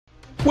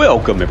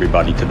Welcome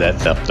everybody to That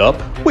Theft Up.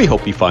 We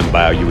hope you find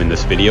value in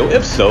this video.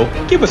 If so,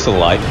 give us a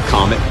like,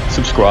 comment,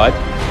 subscribe,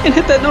 and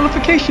hit that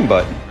notification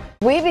button.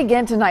 We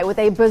begin tonight with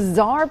a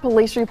bizarre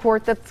police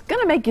report that's going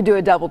to make you do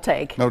a double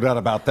take. No doubt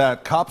about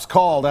that. Cops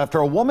called after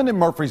a woman in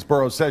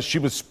Murfreesboro says she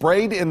was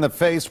sprayed in the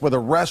face with a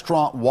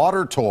restaurant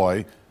water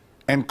toy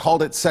and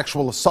called it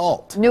sexual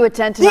assault. New at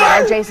 10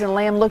 tonight, our Jason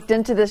Lamb looked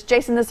into this.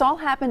 Jason, this all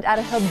happened at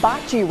a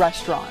Hibachi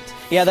restaurant.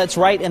 Yeah, that's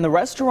right. And the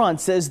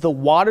restaurant says the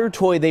water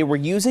toy they were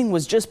using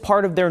was just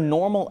part of their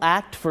normal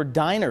act for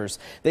diners.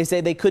 They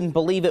say they couldn't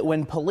believe it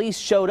when police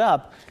showed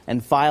up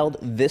and filed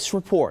this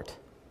report.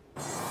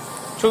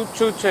 The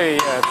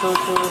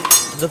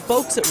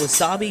folks at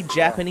Wasabi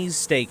Japanese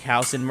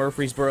Steakhouse in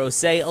Murfreesboro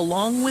say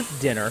along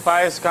with dinner,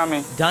 fire is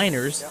coming.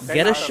 Diners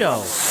get a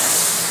show.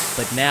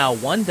 But now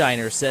one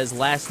diner says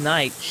last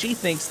night she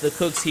thinks the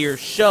cooks here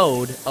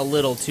showed a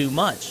little too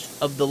much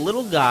of the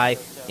little guy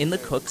in the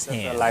cook's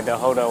hand. Like the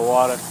hold of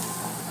water,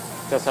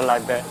 just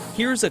like that.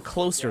 Here's a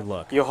closer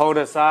look. You hold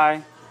the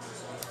side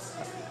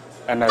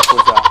and then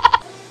push out.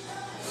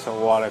 So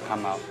water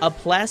come out. A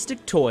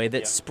plastic toy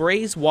that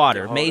sprays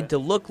water made to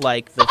look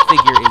like the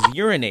figure is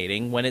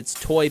urinating when its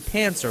toy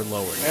pants are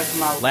lowered.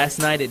 Last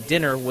night at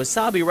dinner,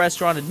 Wasabi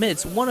Restaurant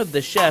admits one of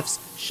the chefs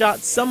shot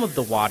some of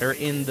the water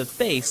in the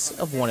face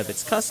of one of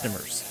its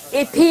customers.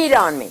 It peed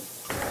on me,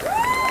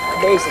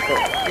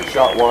 basically. You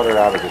shot water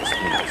out of its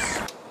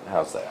penis.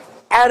 How's that?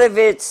 Out of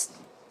its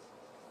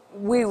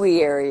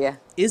wee-wee area.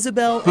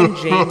 Isabel and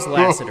James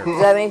Lassiter,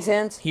 Does that make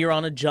sense? here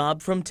on a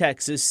job from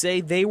Texas,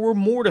 say they were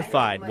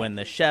mortified when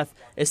the chef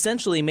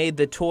essentially made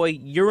the toy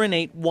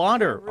urinate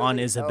water on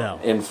Isabel.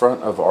 In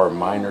front of our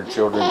minor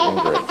children and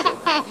grandchildren.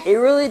 It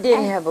really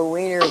didn't have a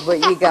wiener, but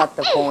you got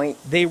the point.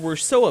 They were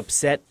so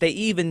upset they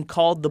even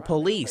called the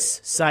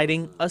police,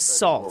 citing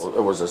assault.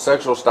 It was a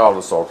sexual style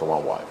assault on my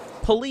wife.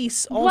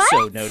 Police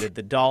also noted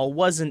the doll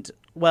wasn't,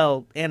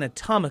 well,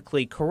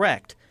 anatomically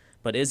correct.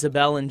 But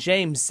Isabel and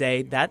James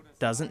say that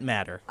doesn't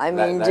matter. I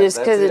mean, just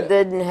because it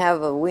didn't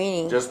have a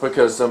weenie. Just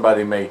because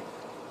somebody may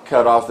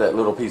cut off that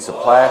little piece of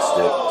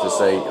plastic to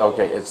say,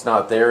 okay, it's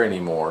not there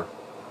anymore,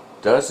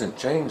 doesn't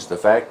change the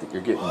fact that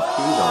you're getting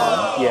peed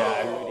on.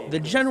 Yeah. The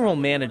general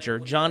manager,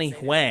 Johnny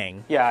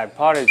Huang, I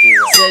apologize.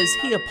 says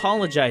he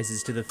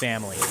apologizes to the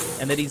family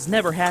and that he's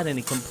never had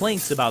any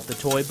complaints about the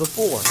toy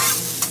before.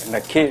 And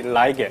the kid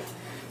like it.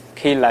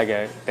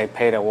 They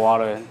pay the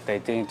water, they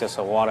think just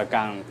a water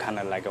gun, kind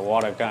of like a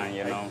water gun,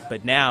 you know.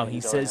 But now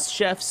he says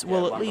chefs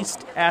will at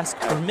least ask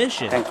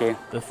permission Thank you.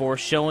 before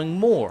showing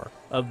more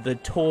of the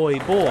toy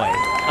boy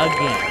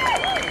again.